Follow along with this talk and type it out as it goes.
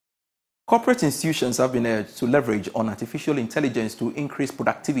Corporate institutions have been urged to leverage on artificial intelligence to increase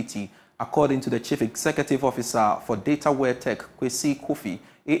productivity. According to the Chief Executive Officer for Dataware Tech, Kwesi Kofi,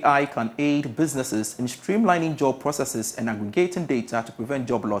 AI can aid businesses in streamlining job processes and aggregating data to prevent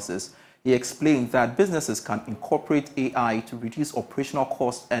job losses. He explained that businesses can incorporate AI to reduce operational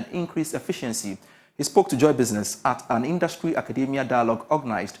costs and increase efficiency. He spoke to Joy Business at an industry academia dialogue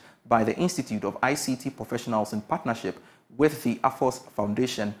organized by the Institute of ICT Professionals in partnership with the AFOS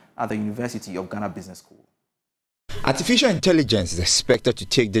Foundation at the University of Ghana Business School. Artificial intelligence is expected to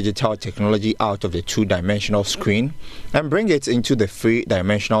take digital technology out of the two-dimensional screen and bring it into the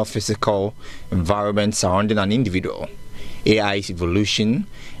three-dimensional physical environment surrounding an individual. AI's evolution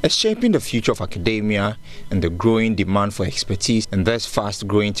is shaping the future of academia and the growing demand for expertise in this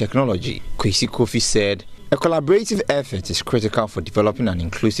fast-growing technology. Kwesi Kofi said, a collaborative effort is critical for developing an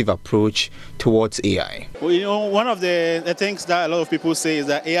inclusive approach towards AI. Well, one of the things that a lot of people say is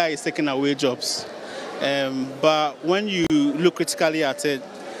that AI is taking away jobs. But when you look critically at it,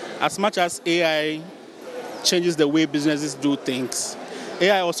 as much as AI changes the way businesses do things,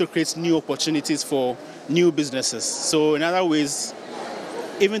 AI also creates new opportunities for new businesses. So in other ways,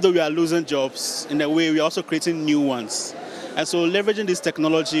 even though we are losing jobs, in a way we are also creating new ones. And so leveraging this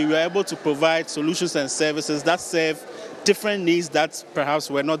technology, we are able to provide solutions and services that serve different needs that perhaps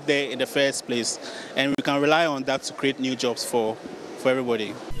were not there in the first place. And we can rely on that to create new jobs for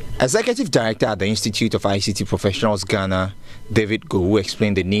everybody. Executive Director at the Institute of ICT Professionals Ghana, David Gowu,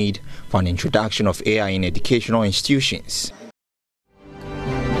 explained the need for an introduction of AI in educational institutions.